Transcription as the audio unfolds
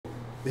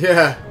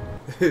Yeah.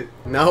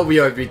 Now we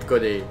are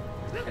Bitcoin.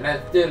 And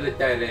I'm still a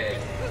tiny.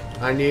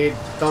 I need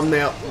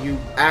thumbnail. You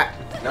at.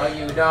 No,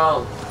 you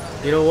don't.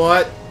 You know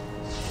what?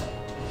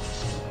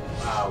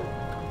 Wow.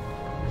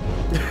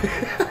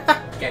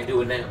 Can't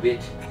do it now,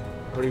 bitch.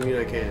 What do you mean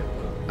I can't?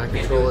 I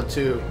control it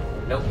too.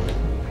 Nope.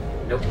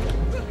 Nope.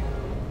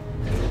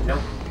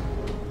 Nope.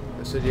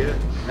 I said yeah.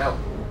 No.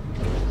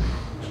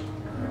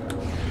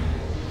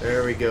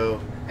 There we go.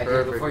 I did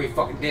it before you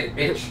fucking did it,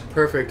 bitch.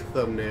 Perfect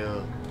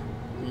thumbnail.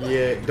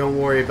 Yeah, don't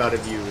worry about it,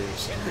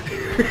 viewers.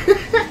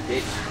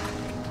 Bitch.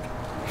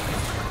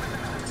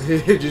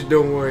 Just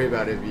don't worry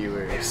about it,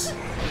 viewers.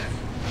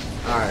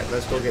 Alright,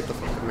 let's go get the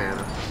fucking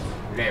mana.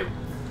 No.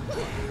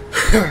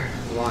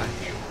 Why?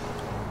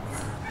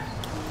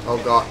 Oh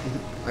god,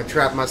 I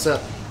trapped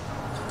myself.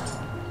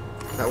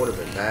 That would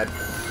have been bad.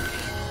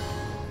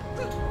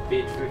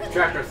 Bitch, we've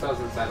trapped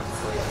ourselves inside of a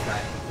place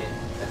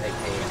that they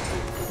pay us.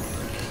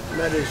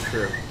 That is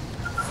true.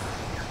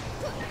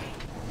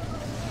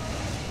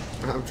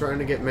 I'm trying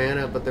to get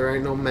mana, but there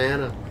ain't no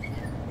mana.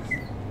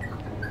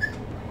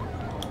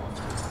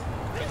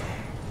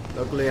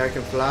 Luckily, I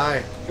can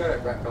fly. Shut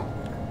up, Racco.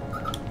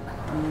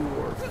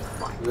 You are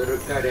fine. Little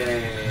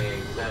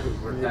cutting.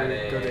 We're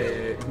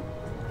cutting.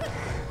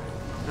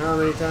 How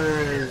many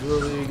times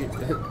will we get... How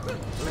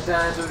many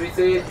times would we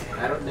say it?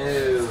 I don't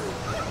know.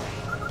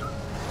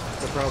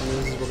 The problem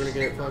is we're gonna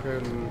get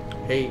fucking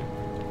hate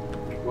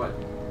What?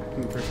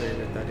 for saying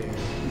it that is.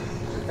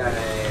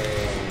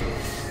 Cutting.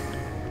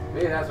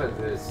 Maybe that's why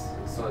there's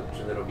such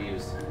little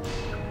views.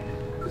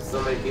 Because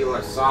so many people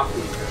are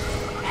softies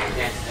and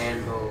can't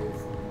handle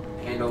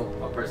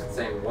a person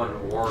saying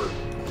one word.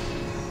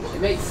 It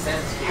makes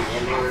sense for the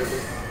N-word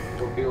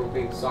for people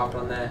being soft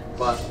on that,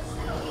 but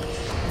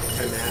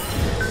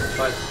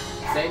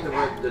saying the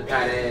word the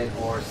tight end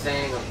or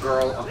saying a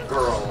girl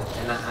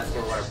and not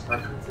asking what her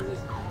preference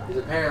is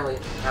apparently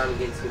kind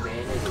against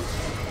humanity.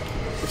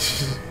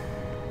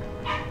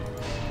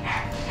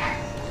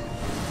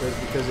 That's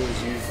because it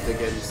was used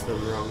against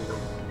them wrongly.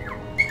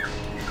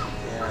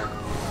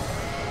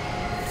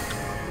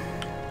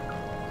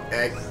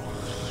 Yeah.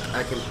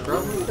 I can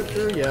probably fit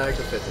through? Yeah, I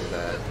can fit through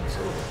that.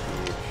 So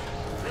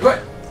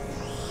But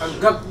I'm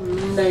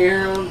coming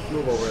down.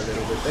 move over a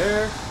little bit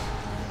there.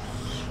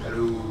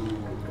 Hello.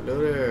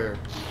 Hello there.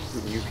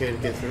 You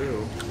can't get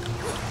through.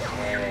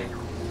 And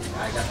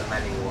I got the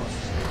mighty one.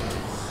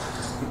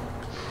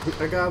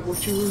 I got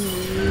what you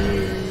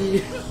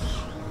need.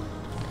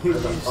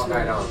 What the fuck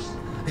I don't.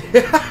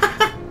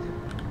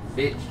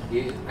 Bitch,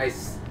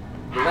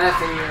 the last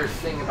thing you were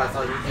singing about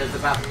something, it was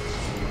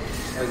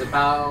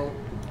about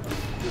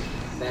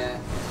that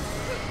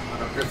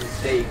on a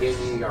Christmas day you gave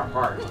me your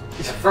heart.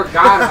 I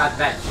forgot about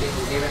that shit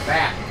and gave it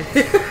back.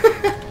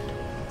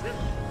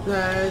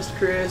 Last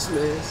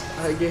Christmas,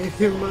 I gave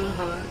you my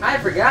heart. I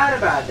forgot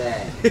about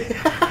that.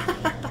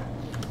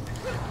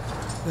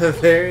 The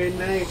very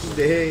next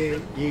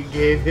day, you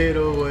gave it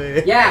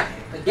away. Yeah,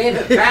 I gave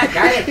it back.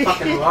 I didn't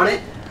fucking want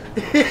it.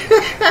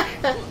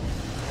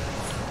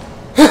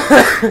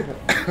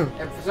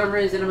 And for some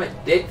reason I'm a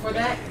dick for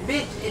that?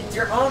 Bitch, it's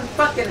your own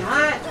fucking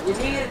heart. You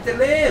need it to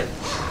live.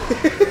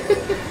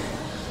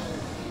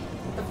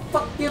 What the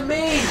fuck do you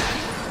mean?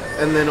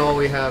 And then all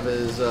we have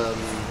is,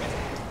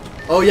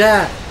 oh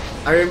yeah!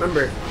 I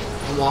remember.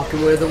 I'm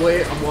walking with the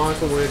weight, I'm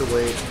walking with the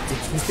weight.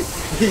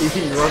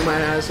 You run my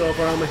ass off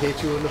or I'm gonna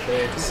hit you in the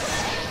face.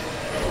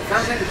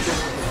 Sounds like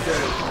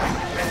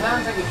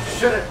it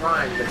shouldn't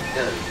rhyme, but it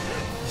does.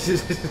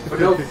 For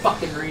no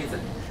fucking reason.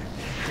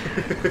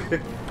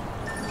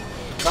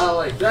 By the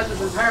way, throughout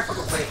this entire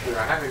fucking playthrough,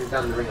 I haven't even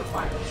done the Ring of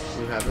Fire.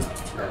 You haven't?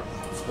 No.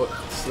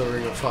 What's the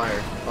Ring of Fire?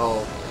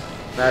 Oh,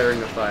 that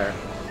Ring of Fire.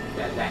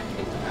 Yeah, that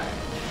Ring of Fire.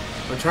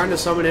 I'm trying to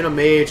summon in a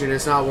mage and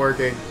it's not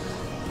working.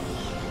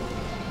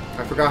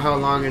 I forgot how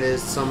long it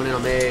is to summon in a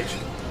mage.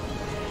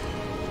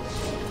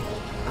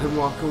 I'm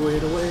walking way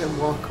away, I'm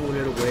walking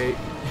way away.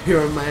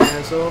 You're my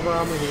ass over,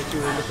 I'm gonna hit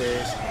you in the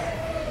face.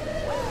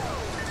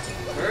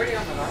 We're already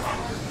on the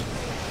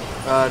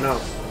line. No.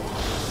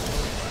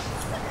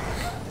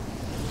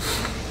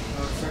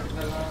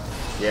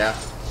 Yeah.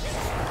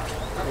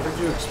 What did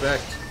you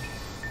expect?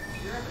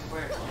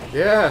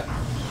 Yeah.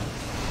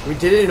 We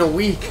did it in a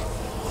week.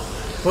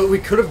 But we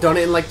could have done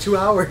it in like 2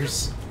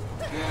 hours.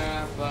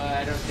 Yeah, but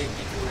I don't think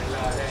you can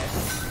allow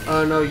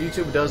that. No,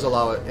 YouTube does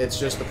allow it. It's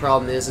just the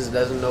problem is it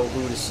doesn't know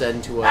who to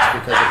send to us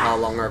because of how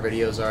long our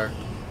videos are.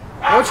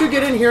 Why don't you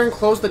get in here and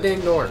close the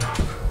dang door?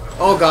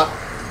 Oh god.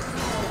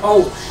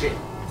 Oh shit.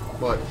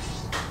 What?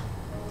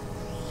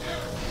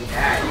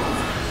 Yeah.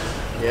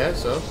 Yeah,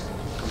 so?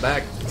 I'm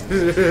back.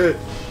 It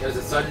was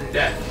a sudden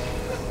death.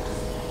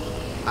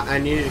 I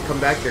needed to come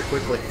back here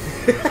quickly.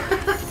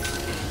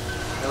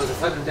 It was a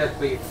sudden death,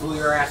 but you flew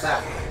your ass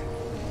out.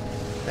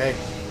 Hey.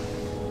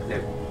 No.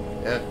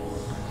 Yeah.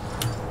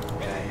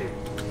 Yeah, I did.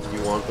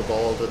 You want the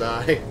ball to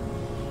die?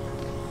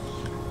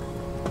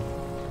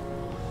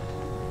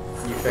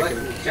 You Collect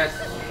fucking... the chest.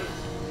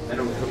 I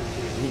don't know.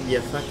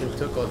 You fucking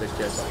took all the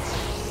chests.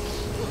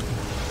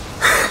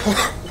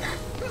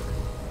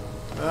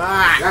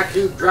 Ah! Got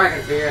two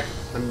dragons here.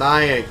 I'm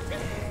dying.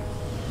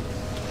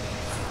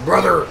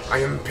 Brother, I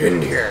am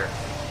pinned here.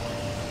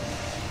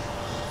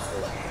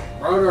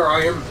 Brother,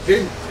 I am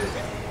pinned.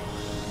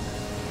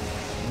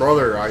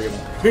 Brother, I am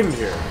pinned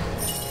here.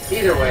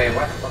 Either way,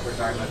 what the fuck we're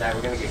talking about that?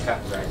 We're gonna get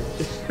copyrighted.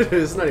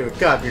 It's not even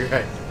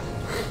copyright.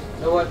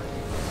 You know what?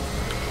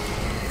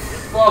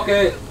 Fuck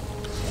it.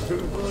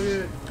 Fuck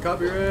it.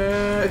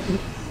 Copyright.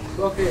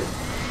 Fuck it.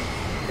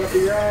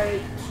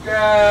 Copyright.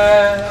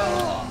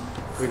 Strike.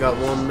 We got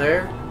one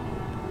there.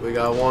 We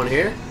got one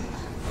here.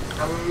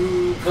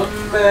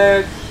 Come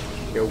back.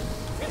 Yo.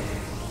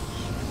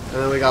 And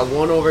then we got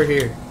one over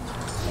here.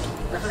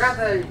 I forgot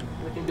that we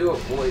can do a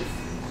voice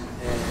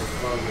and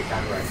as long as we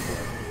copyright for it.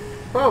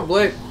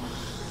 Probably.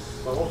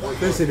 But what voice?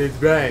 Listen, it's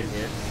bad,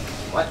 yeah.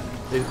 What?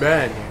 It's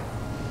bad, yeah.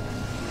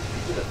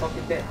 Who the fuck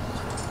is that?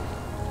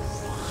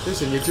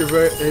 Listen, it's your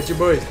boy,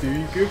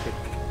 Stewie Goofy.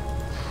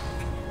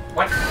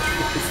 What?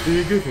 It's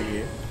Stewie Goofy,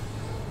 yeah.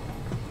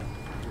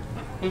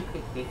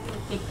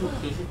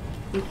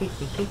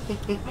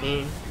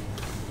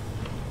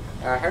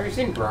 Have you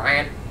seen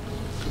Brian?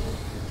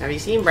 Have you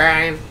seen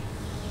Brian?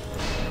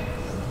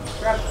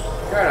 Shut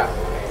up.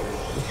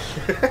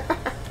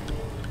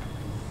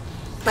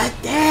 But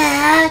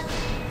Dad!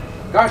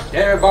 God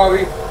damn it,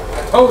 Bobby.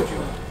 I told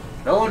you.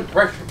 No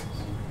impressions.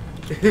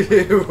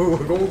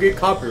 We're gonna get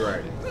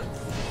copyrighted.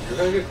 You're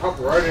gonna get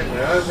copyrighted and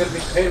I'm gonna be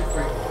paid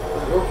for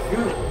your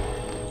funeral.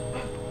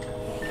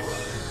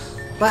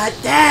 But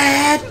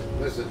Dad!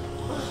 Listen,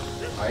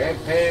 I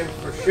ain't paying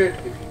for shit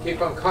if you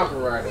keep on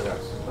copyrighting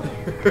us.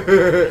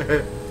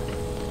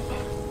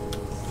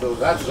 So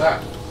that's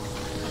that.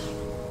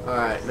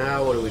 Alright,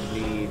 now what do we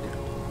need?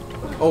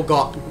 Oh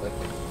god.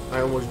 I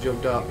almost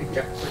jumped up.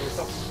 Yeah, for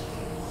yourself.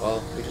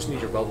 Well, we just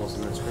need your bubbles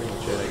and that's pretty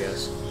much it, I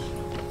guess.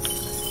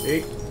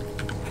 Hey.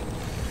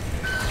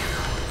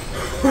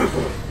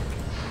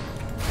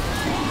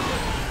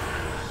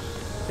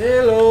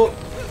 Hello!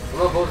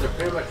 Bubbles are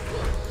pretty much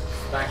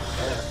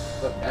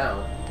put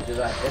down. Just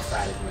like this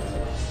side is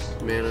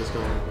missing. Mana's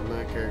gone from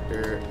that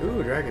character.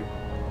 Ooh, dragon.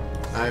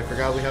 I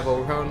forgot we have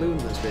overpowered loot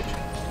in this bitch.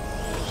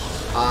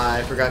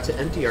 I forgot to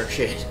empty our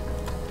shit.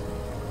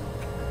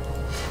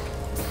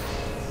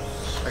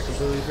 I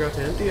completely forgot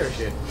to empty our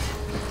shit.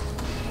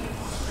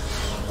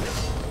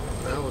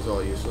 That was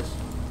all useless.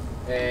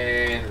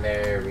 And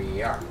there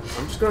we are.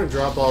 I'm just gonna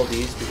drop all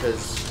these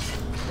because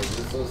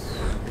Useless.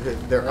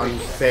 they're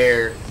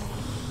unfair.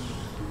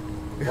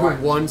 Why?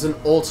 One's an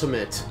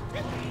ultimate.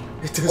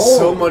 It does Oh.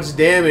 so much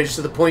damage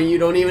to the point you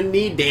don't even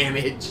need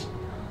damage.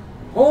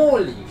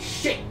 Holy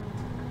shit!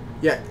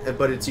 Yeah,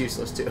 but it's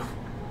useless too.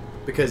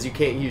 Because you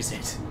can't use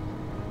it.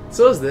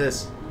 So is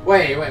this.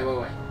 Wait.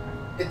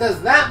 It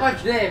does that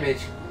much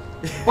damage,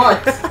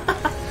 but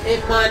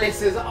it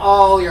minuses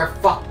all your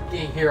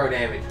fucking hero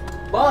damage.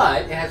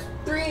 But it has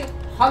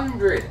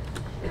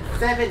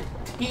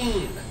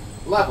 317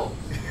 levels.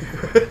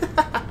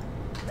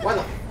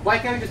 Why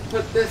can't we just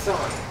put this on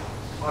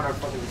our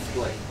fucking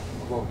display?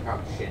 Of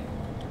overpowered shit.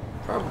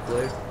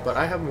 Probably, but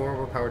I have more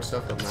overpowered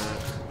stuff than that.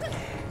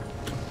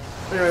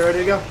 Anyway, ready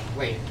to go?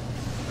 Wait,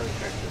 let me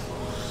check this one.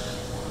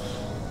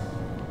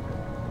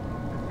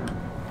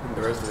 And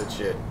the rest of the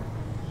shit.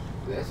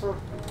 This one?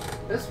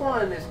 This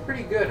one is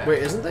pretty good.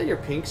 Wait, isn't that your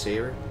pink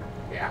saber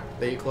Yeah.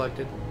 that you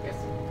collected? Yes.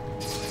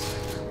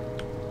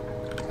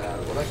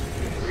 What else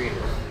is the green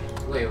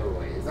one? Wait.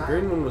 Is The that?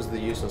 green one was the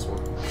useless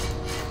one.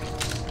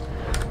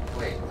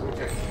 Wait, let me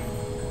check.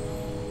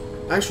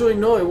 Actually,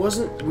 no, it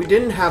wasn't. We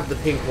didn't have the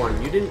pink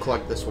one. You didn't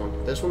collect this one.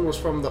 This one was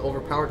from the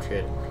overpowered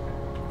shit.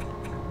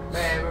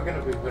 Man, we're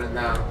gonna be putting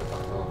down.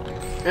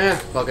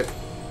 Fuck it.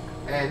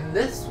 And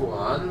this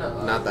one.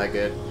 Not that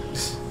good.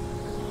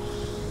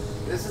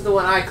 This is the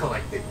one I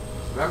collected.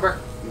 Remember?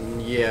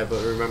 Yeah,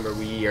 but remember,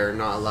 we are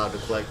not allowed to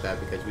collect that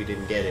because we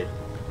didn't get it.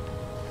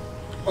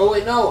 Oh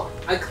wait, no.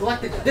 I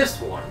collected this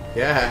one.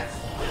 Yeah.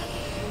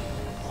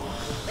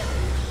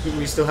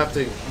 We still have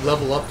to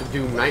level up to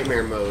do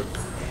nightmare mode.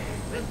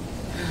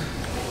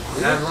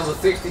 And I'm level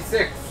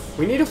 66.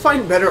 We need to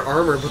find better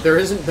armor, but there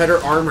isn't better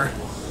armor.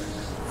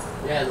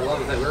 Yeah, the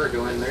levels that we were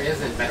doing, there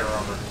isn't better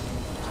armor.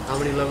 How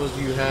many levels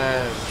do you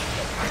have?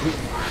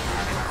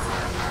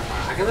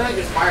 I can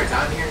literally just fire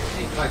down here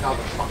and collect all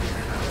the fucking.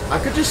 I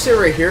could just sit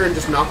right here and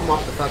just knock them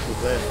off the fucking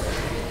cliff.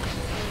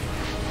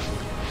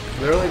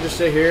 Literally just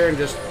sit here and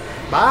just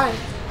bye.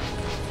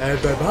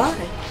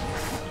 Bye-bye.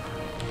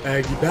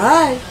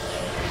 Goodbye.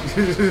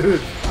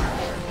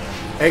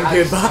 And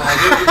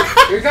goodbye.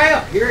 Your guy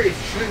up here is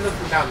shooting them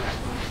from down there.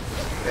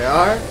 They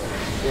are?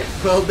 Yeah.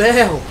 Well,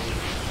 damn.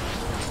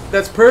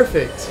 That's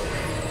perfect.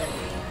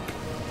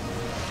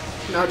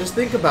 Now just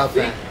think about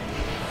that.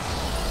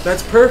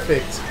 That's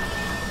perfect.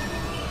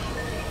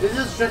 This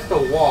is just a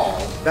wall.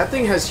 That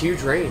thing has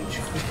huge range.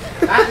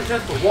 That's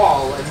just a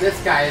wall, and this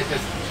guy is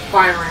just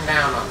firing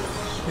down on them.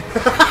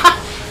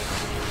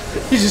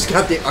 You just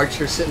got the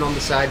archer sitting on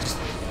the side, just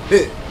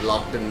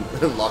locked and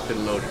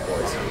loaded,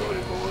 boys.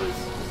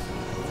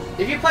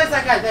 If you place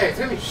that guy there, it's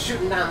gonna be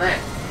shooting down there.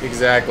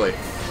 Exactly.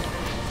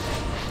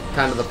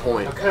 Kind of the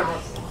point. I'm kind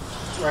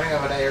of running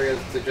out of areas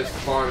to just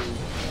farm,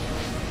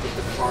 just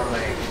to farm my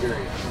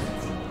experience.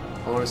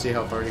 I want to see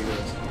how far he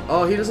goes.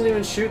 Oh, he doesn't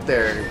even shoot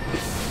there.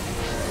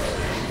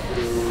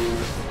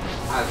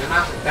 They're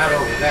not down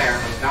over there.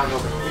 I'm down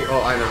over here.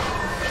 Oh, I know.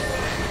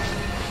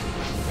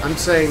 I'm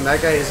saying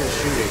that guy isn't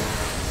shooting.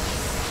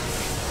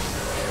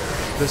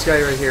 This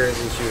guy right here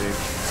isn't shooting,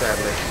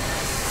 sadly.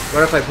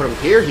 What if I put him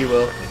here? He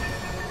will.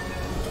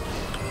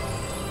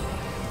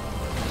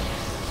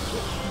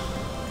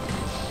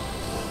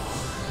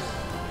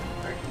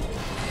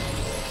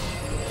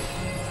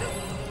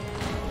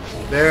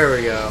 There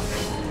we go.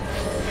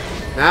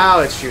 Now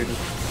it's shooting.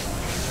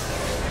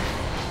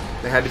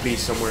 They had to be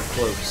somewhere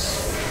close.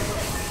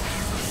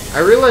 I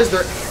realized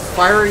they're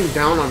firing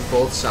down on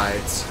both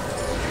sides.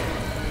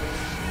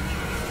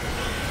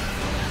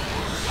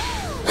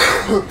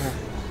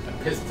 I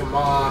pissed him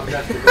off.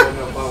 Got to go in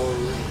the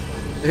bone.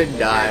 And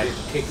die.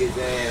 Kick his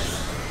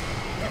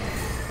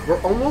ass.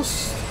 We're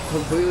almost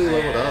completely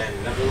leveled up.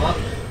 Level up.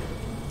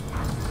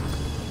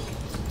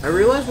 I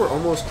realize we're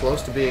almost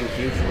close to being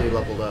hugely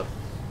leveled up.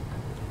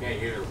 Yeah,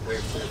 you're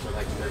wait for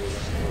like 30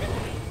 minutes.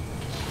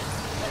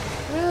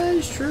 Yeah,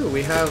 it's true.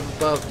 We have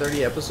about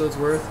 30 episodes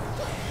worth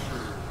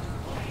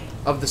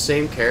of the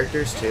same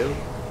characters too.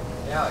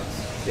 Yeah, like,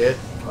 Yeah.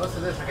 most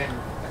of this I can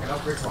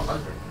upgrade to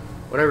 100.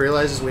 What I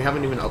realize is we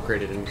haven't even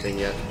upgraded anything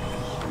yet.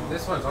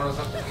 This one's almost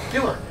up to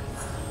killer.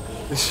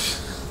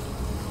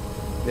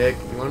 Nick,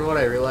 you wanna know what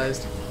I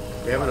realized?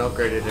 We haven't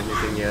upgraded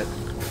anything yet.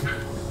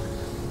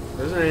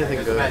 There isn't anything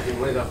Just good. imagine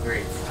with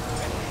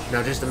upgrades.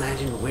 Now just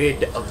imagine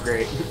with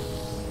upgrade.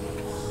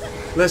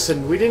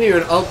 Listen, we didn't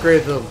even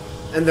upgrade them,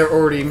 and they're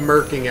already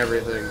murking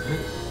everything.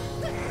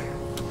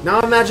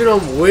 Now imagine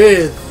them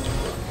with.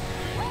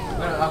 I'm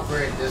gonna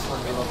upgrade this one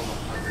to level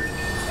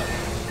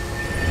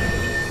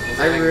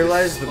 100. I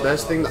realized the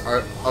best thing to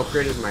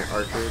upgrade is my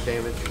archer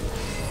damage.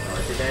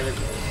 Archer damage?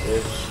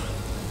 Yeah.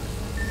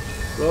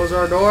 Close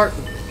our door.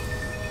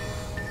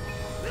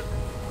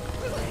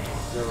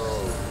 So,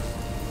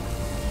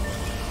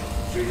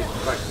 should we just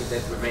collect the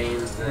dead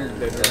remains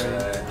and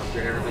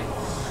upgrade everything?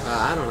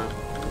 I don't know.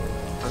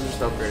 I'm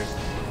just upgrading.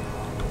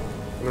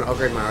 I'm gonna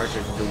upgrade my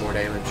archer to do more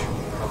damage.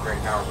 Upgrade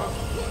power buff.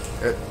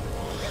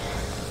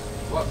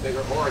 What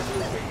bigger boards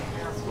you think?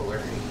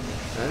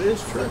 That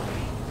is true.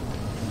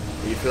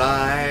 We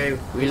fly,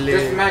 we Just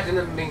live. imagine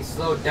them being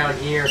slowed down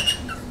here.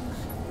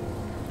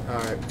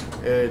 Alright,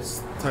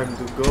 it's time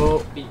to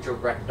go. Pincho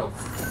recto.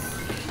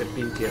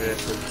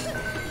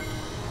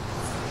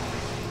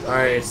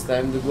 Alright, it's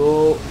time to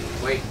go.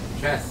 Wait,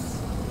 chests.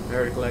 I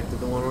already collected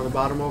the one on the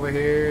bottom over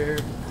here.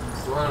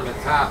 It's the one on the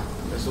top.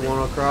 There's the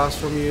one across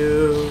from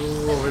you,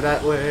 over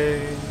that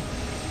way.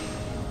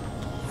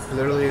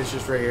 Literally, it's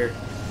just right here.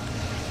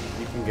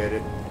 You can get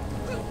it.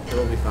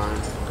 It'll be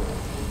fine.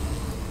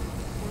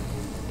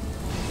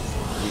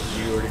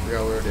 You already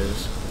forgot where it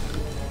is.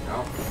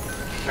 No.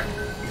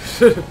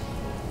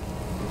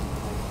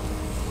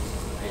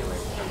 Anyway,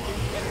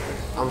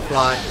 I'm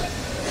fly.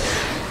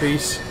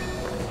 Peace.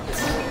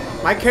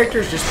 My character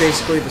is just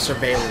basically the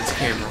surveillance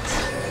camera.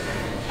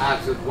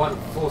 with one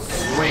full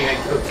swing, I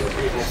killed 2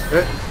 people.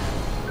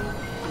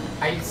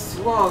 I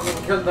swung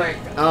and killed like.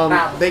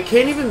 They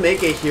can't even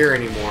make it here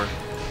anymore.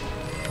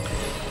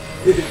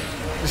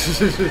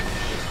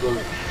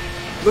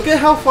 Look at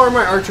how far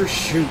my archers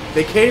shoot.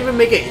 They can't even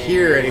make it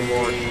here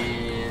anymore.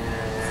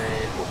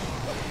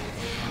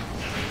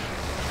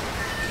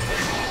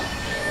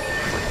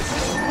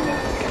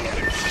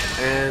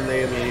 And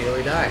they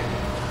immediately die.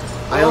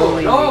 I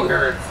only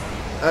ogre.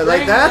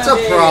 like that's a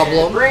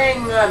problem.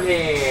 Bring them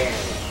here.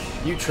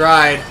 You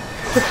tried.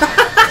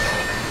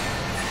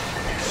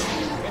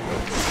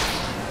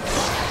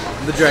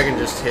 The dragon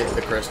just hit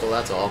the crystal.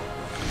 That's all.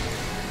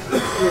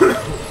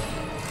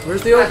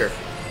 Where's the ogre?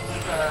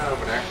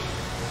 Over there.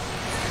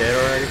 Dead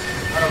already?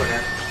 Right over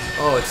there.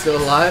 Oh, it's still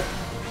alive?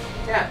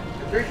 Yeah,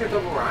 the pretty sure it's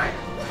over where I am.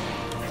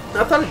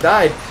 I thought it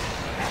died.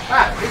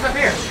 Ah, he's up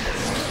here.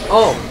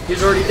 Oh,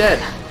 he's already dead.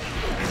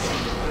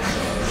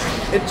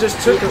 It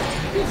just took him.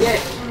 He did.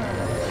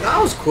 That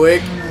was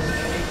quick.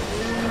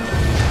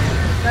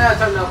 Now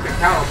it's enough to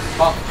count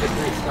buff to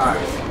 3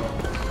 stars.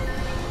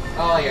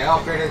 Oh yeah, I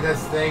upgraded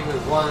this thing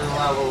with 1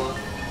 level.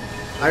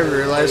 I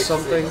realized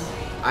something.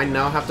 I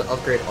now have to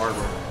upgrade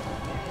armor.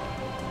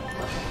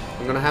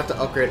 I'm gonna have to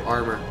upgrade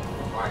armor.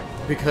 Why?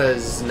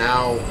 Because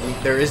now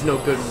there is no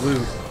good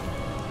loot.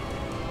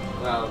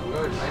 Well,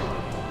 we're in nightmare.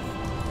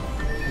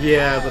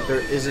 Yeah, but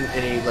there isn't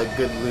any like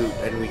good loot,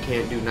 and we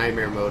can't do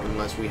nightmare mode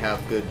unless we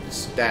have good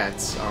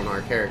stats on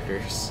our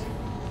characters.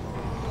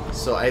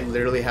 So I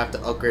literally have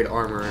to upgrade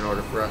armor in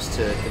order for us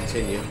to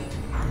continue.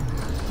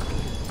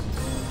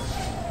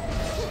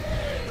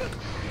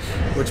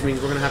 Which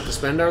means we're gonna have to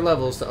spend our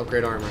levels to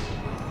upgrade armor.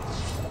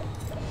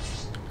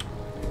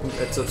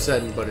 It's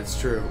upsetting, but it's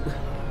true.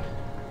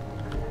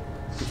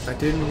 I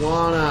didn't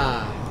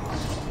wanna.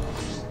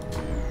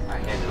 I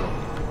hand it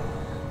over.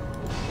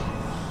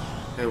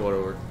 And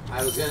whatever.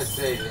 I was gonna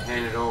say to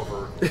hand it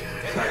over so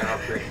I can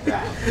upgrade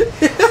that.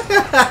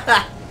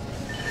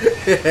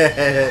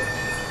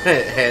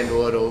 Hand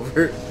what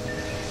over?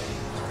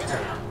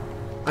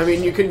 I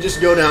mean, you can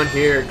just go down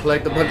here,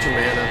 collect a bunch of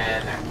mana.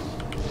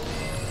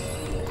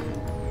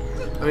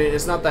 And I mean,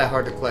 it's not that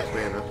hard to collect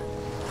mana.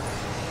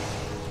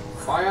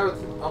 why I would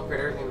upgrade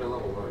everything to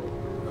level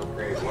 1?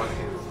 Upgrade one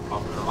thing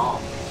up in the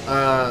hall.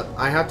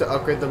 I have to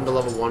upgrade them to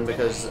level 1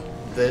 because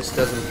this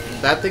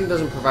doesn't... That thing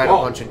doesn't provide Whoa.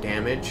 a bunch of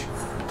damage.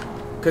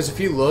 Because if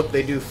you look,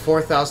 they do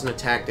 4,000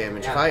 attack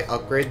damage. Yeah. If I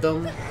upgrade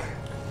them,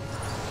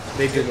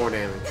 they do more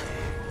damage.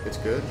 It's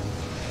good.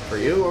 For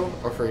you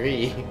or for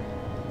me?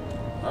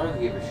 I don't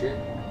give a shit.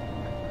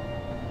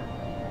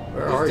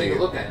 Where Just are take you?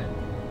 a look at it.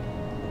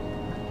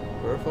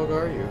 Where the fuck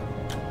are you?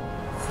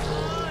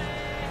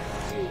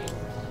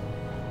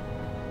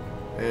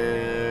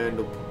 And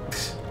nope.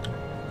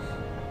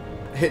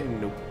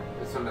 Nope.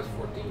 This one has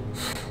 14.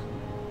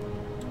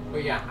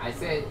 But yeah, I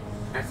said,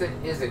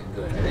 is it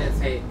good? I didn't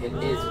say it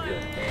is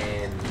good.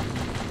 And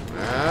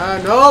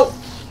Ah, no!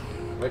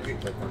 what'd you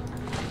click on?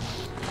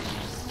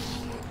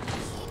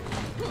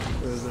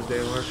 There's the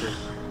damn archer.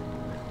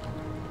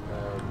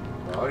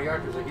 All the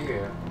archers are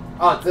here.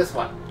 Oh, it's this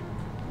one.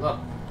 Look.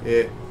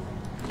 Yeah.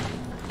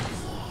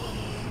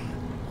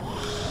 I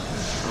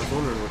was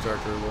wondering which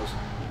archer it was.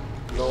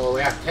 No,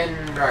 we have 10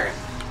 dragons.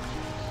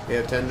 You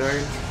have 10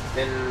 dragons?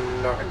 10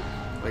 dragons.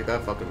 Like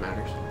that fucking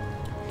matters.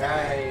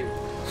 Guys,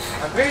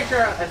 I'm pretty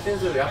sure as soon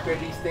as we upgrade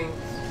these things,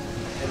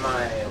 and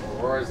my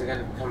auroras are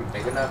gonna become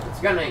big enough,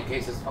 it's gonna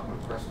encase this fucking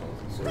crystals.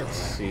 So Let's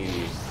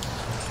see.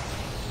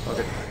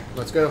 Okay,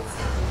 let's go.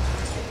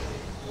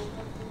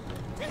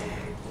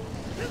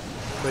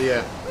 But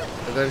yeah,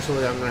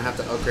 eventually I'm gonna have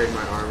to upgrade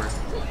my armor.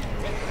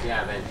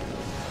 yeah, man.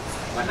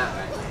 Why not,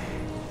 right?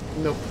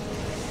 Nope.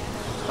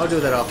 I'll do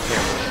that off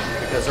camera,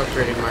 because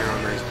upgrading my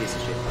armor is a piece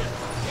of shit.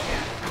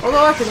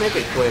 Although I can make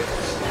it quick.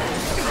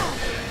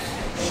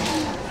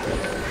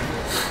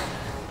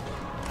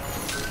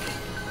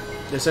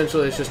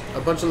 Essentially, it's just a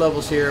bunch of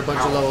levels here, a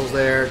bunch of levels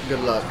there. Good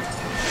luck.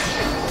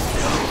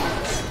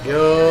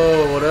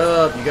 Yo, what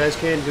up? You guys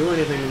can't do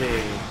anything to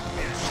me.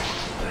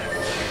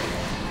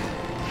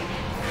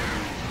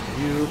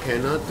 You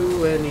cannot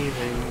do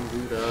anything.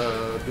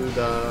 Do-da,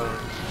 do-da.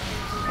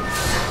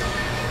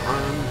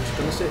 I'm just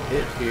gonna sit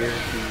here.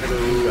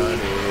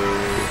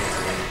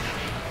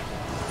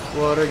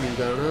 What are you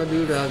gonna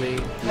do to me?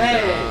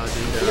 Hey,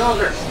 Do-da, the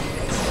ogre.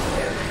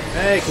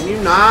 Hey, can you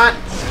not?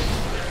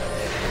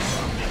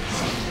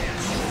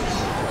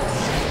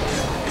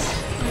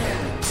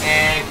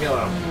 And kill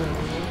him.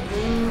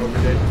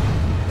 Okay.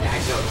 Yeah, I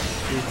killed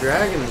him. These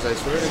dragons, I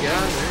swear to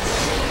God, man.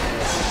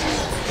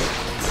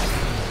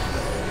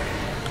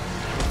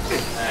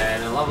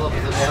 And the level up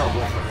is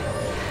available.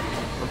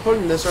 I'm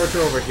putting this archer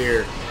over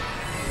here.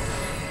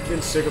 I'm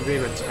getting sick of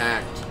being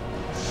attacked.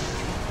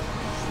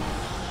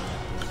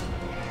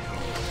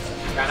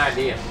 Got an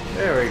idea.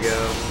 There we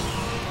go.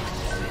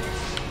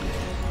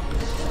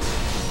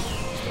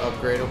 Just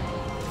upgrade them.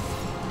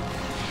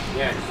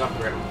 Yeah, just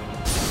upgrade them.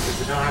 Because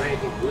we don't have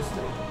anything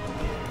boosted.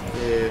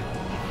 Yeah,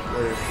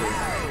 that is true.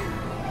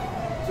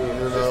 So Even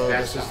it's though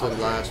just this is best the to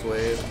upgrade. last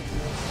wave.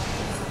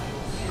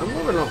 I'm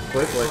moving up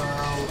quickly.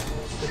 Well,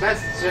 the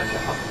best is just to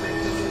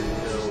upgrade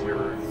until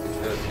we're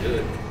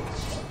good.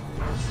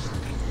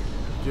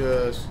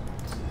 Just...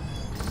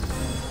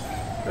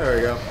 There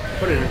we go.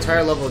 Put an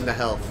entire level into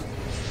health.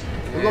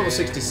 I'm level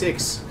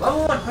 66.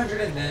 Level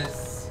 100 in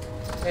this,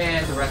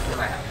 and the rest of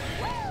my health.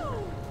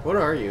 What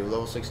are you?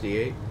 Level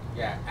 68?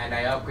 Yeah, and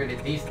I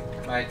upgraded these,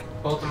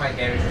 both of my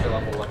damage to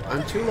level 100.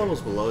 I'm 2 levels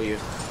below you.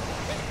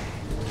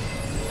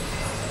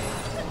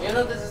 You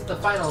know this is the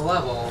final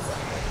level.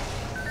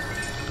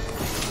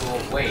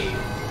 Well, wave.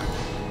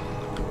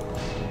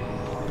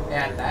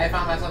 And I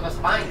found myself a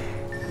spine.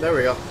 There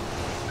we go.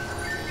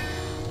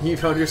 You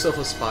found yourself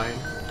a spine?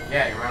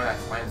 Yeah, you remember that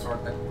spine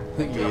sword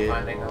thing? You were Yeah.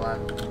 finding a lot.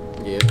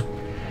 Yeah.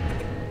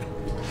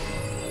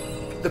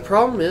 The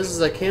problem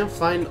is I can't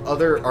find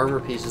other armor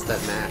pieces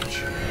that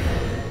match.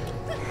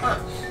 Huh,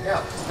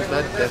 yeah. But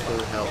that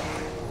definitely helped.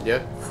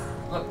 Yeah?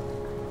 Look.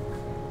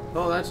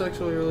 Oh, that's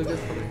actually really good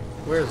for me.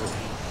 Where is it?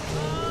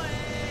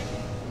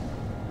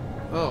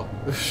 Oh,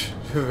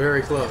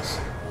 very close.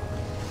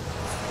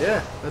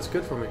 Yeah, that's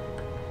good for me.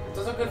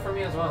 Those are good for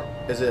me as well.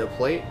 Is it a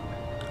plate?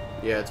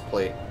 Yeah, it's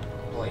plate.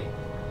 Wait.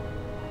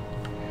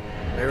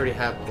 I already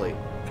have plate.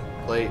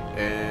 Plate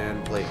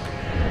and plate.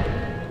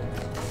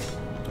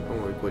 I'm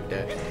gonna quit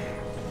that.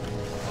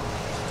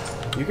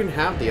 You can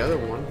have the other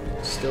one.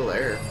 It's still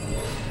there.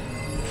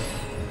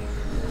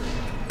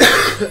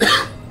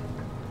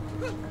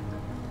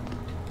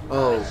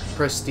 Oh,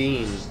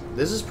 pristine.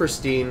 This is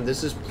pristine.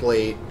 This is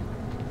plate.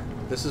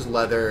 This is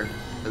leather.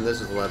 And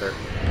this is leather.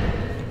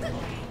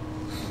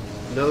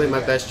 Knowing my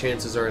best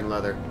chances are in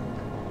leather.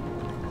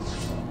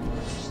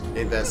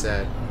 Ain't that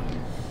sad.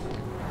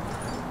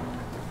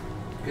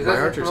 My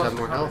archers have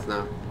more health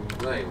now.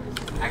 Anyways,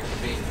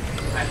 activate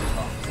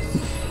hyperpulse.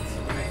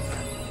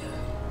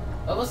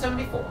 Level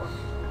 74.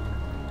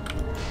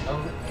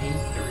 Level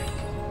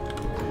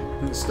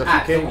 83. Stuff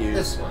Ah, you can't so use.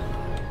 this one.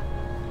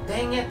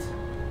 Dang it.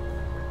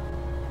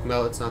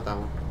 No, it's not that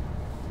one.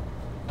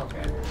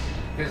 Okay.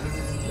 Because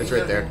It's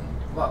right there.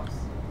 Buffs.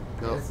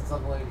 Nope. This is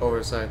level 80. Over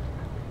the side.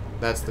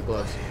 That's the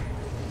gloves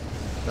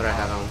that I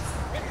had on.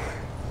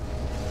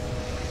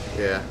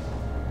 Yeah.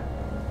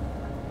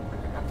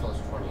 I'm close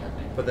to 20, I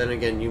think. But then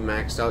again, you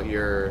maxed out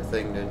your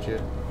thing, didn't you?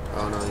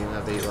 Oh no, you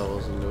have 8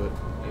 levels into it.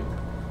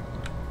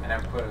 And I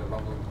put a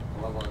level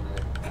in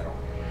there. I don't.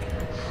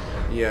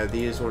 Yeah,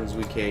 these ones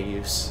we can't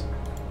use.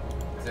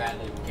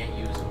 Exactly, we can't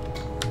use them.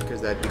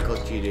 Because that'd be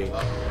called cheating.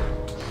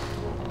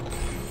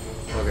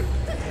 Okay.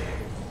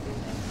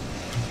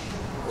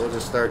 We'll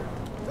just start.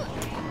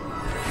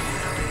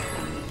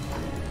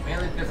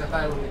 Mainly because I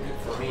thought it would be good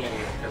for me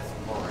because of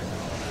more.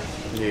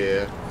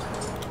 Yeah.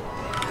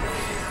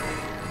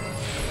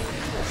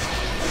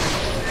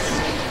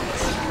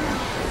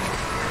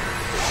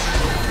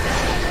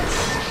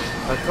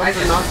 I come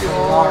to knock you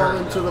all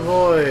into the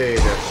void.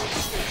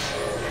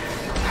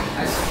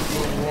 I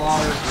see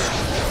water.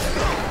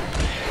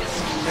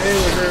 Hey,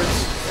 lizards.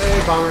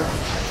 Hey, bomber.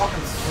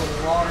 Fucking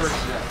slaughter.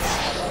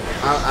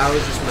 I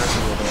was just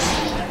messing with him.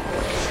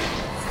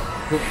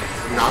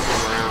 Knock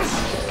him around.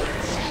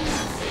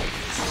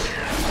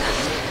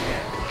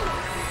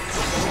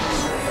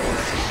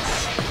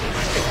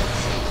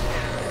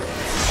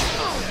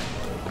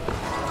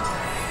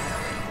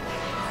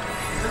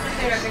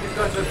 I think it's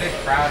going to a big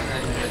crowd and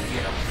then just,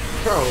 you know.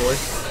 Probably.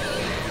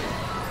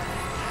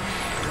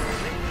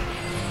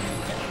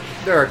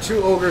 There are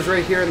 2 ogres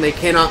right here and they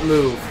cannot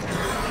move.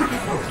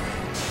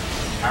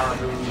 Power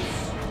moves.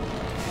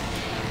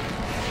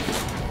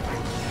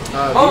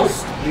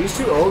 These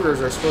 2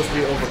 ogres are supposed to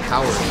be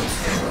overpowered.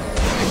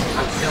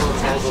 I'm killing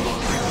both of them.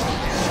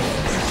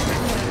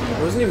 It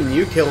wasn't even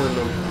you killing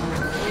them.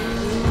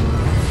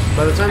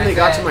 By the time they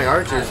got to my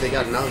archers, they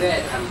got nothing.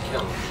 I'm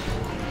killing.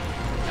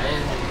 I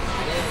didn't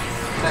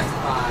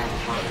specify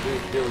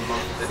who's doing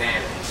most of the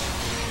damage.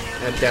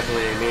 That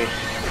definitely ain't me.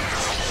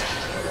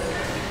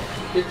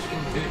 Bitch, you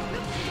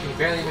can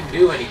barely even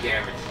do any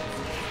damage.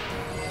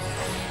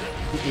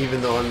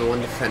 Even though I'm the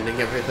one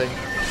defending everything.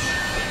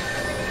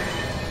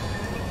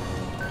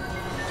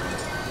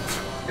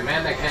 The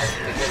man that can't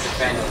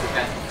defend is the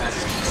best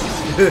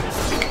defender.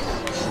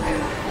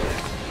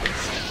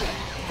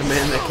 The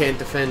man that can't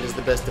defend is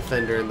the best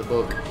defender in the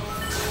book.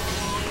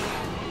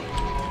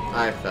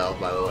 I fell,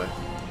 by the way.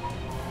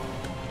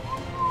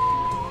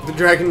 The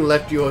dragon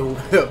left you a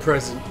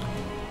present.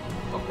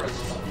 What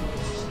present?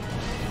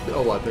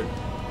 A weapon.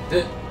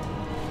 The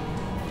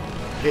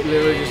It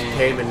literally just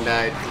came and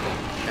died.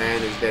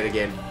 And is dead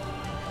again.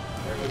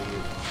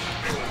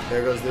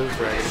 There goes those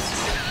dragons.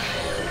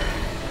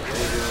 There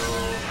you go.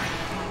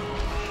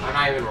 I'm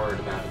not even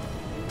worried about it.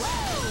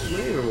 I'm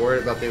not even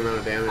worried about the amount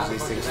of damage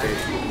these things take.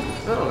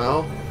 I don't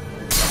know.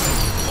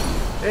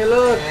 Hey,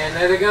 look! And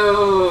there they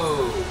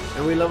go!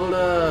 And we leveled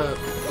up.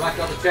 Collect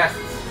all the chests.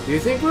 Do you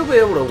think we'll be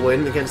able to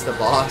win against the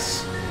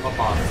boss? What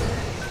boss?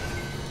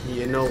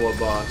 You know what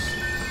boss.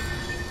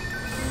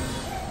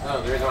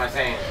 No, the reason why I'm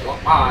saying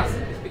what boss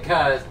is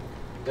because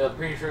they're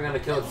pretty sure going to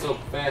kill it so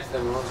fast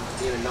that we won't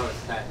even notice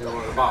that they're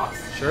the boss.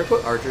 Should I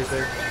put archers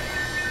there?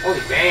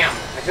 Holy damn!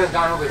 I should have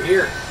gone over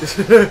here. It's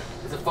a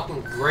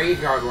fucking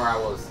graveyard where I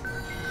was.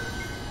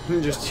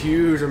 Just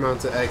huge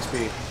amounts of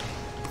XP.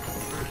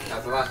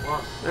 That's the last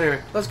one. Anyway,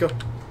 let's go.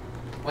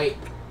 Wait.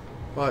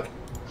 What?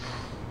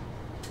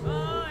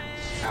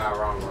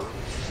 Wrong one.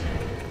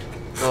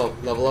 Oh,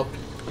 level up?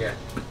 Yeah.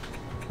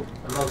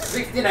 I'm level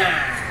 69!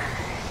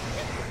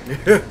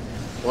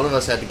 One of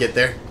us had to get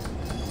there.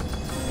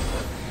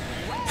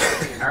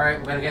 Alright,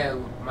 I'm gonna get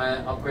my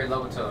upgrade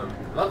level to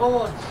level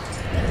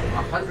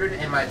 100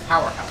 in my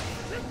tower house.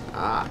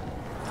 Ah.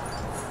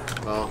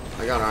 Well,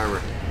 I got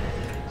armor.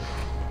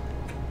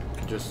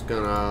 Just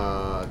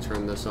gonna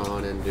turn this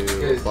on and do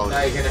Because bonus.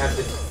 now you're gonna have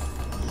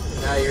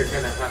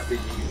to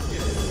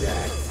use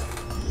that.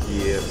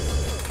 Yeah.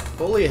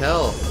 Holy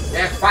hell.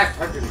 They have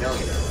 500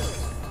 million.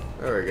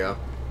 There we go.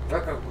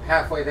 Look, I'm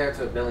halfway there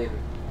to a billion.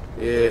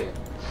 Yeah.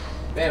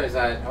 But anyways,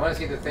 I want to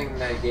see the thing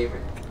that I gave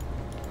it.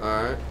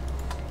 Alright.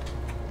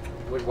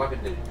 What weapon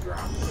did it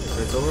drop?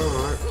 It's over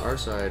on our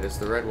side. It's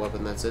the red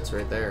weapon that sits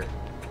right there.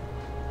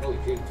 Holy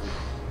shit.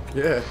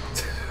 Yeah.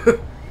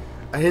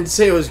 I didn't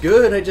say it was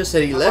good, I just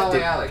said he left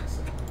it. Alex,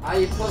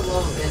 I put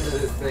love into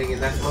this thing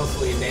and that's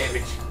mostly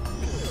damage.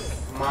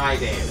 My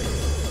damage.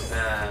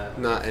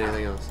 Not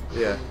anything else.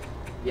 Yeah.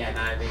 Yeah,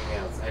 not anything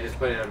else. I just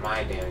put it on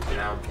my damage and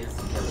now I'm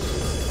instantly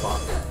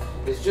fucked.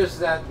 It's just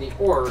that the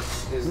orc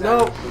is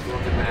Nope. the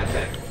one that I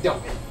said.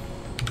 Don't.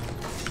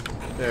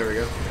 There we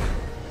go.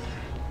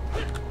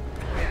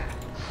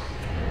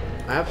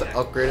 I have to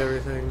upgrade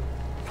everything.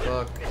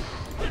 Fuck.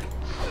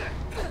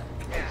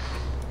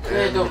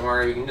 Yeah, don't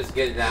worry, we can just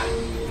get that.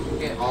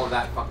 Get all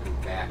that fucking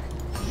back.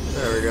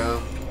 There we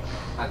go.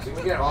 Actually,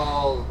 we get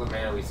all the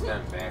mana we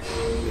spent back.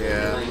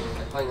 Yeah.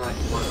 Playing like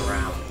one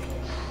round.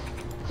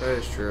 That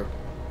is true.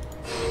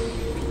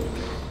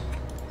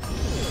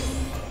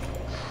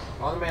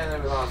 All the mana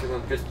that we lost, we're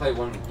gonna just play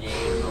one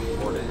game,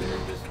 upload it, and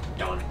then just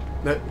done.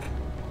 But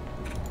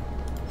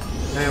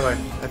anyway,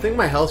 I think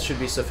my health should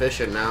be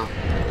sufficient now.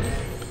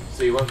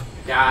 So you want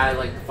die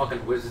like the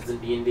fucking wizards in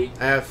D&D?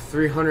 I have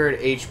 300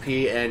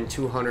 HP and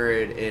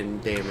 200 in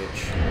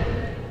damage.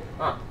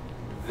 Oh,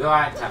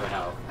 that type of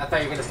health. I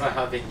thought you were gonna put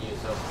health in you,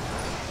 so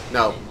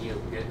No.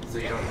 so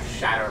you don't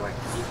shatter like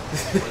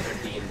wizard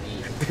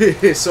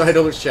D&D. So I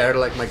don't shatter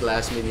like my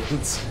glass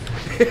minions.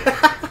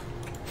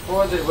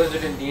 What was it,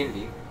 wizard in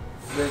D&D?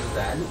 What is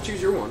that?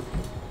 Choose your one.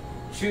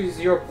 Choose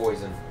your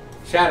poison.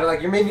 Shatter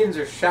like your minions,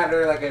 or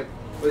shatter like a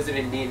wizard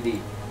in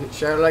D&D.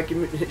 Shatter like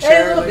you.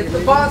 Hey, look, it's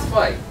the boss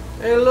fight.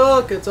 Hey,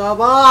 look, it's a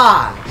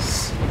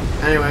boss.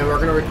 Anyway, we're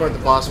gonna record the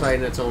boss fight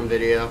in its own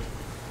video.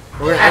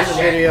 We're gonna end the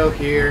video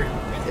here.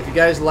 If you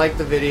guys like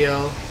the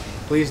video,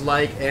 please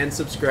like and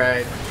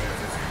subscribe.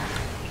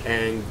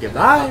 And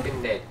goodbye.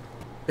 Fucking dead.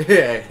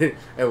 Yeah,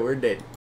 and we're dead.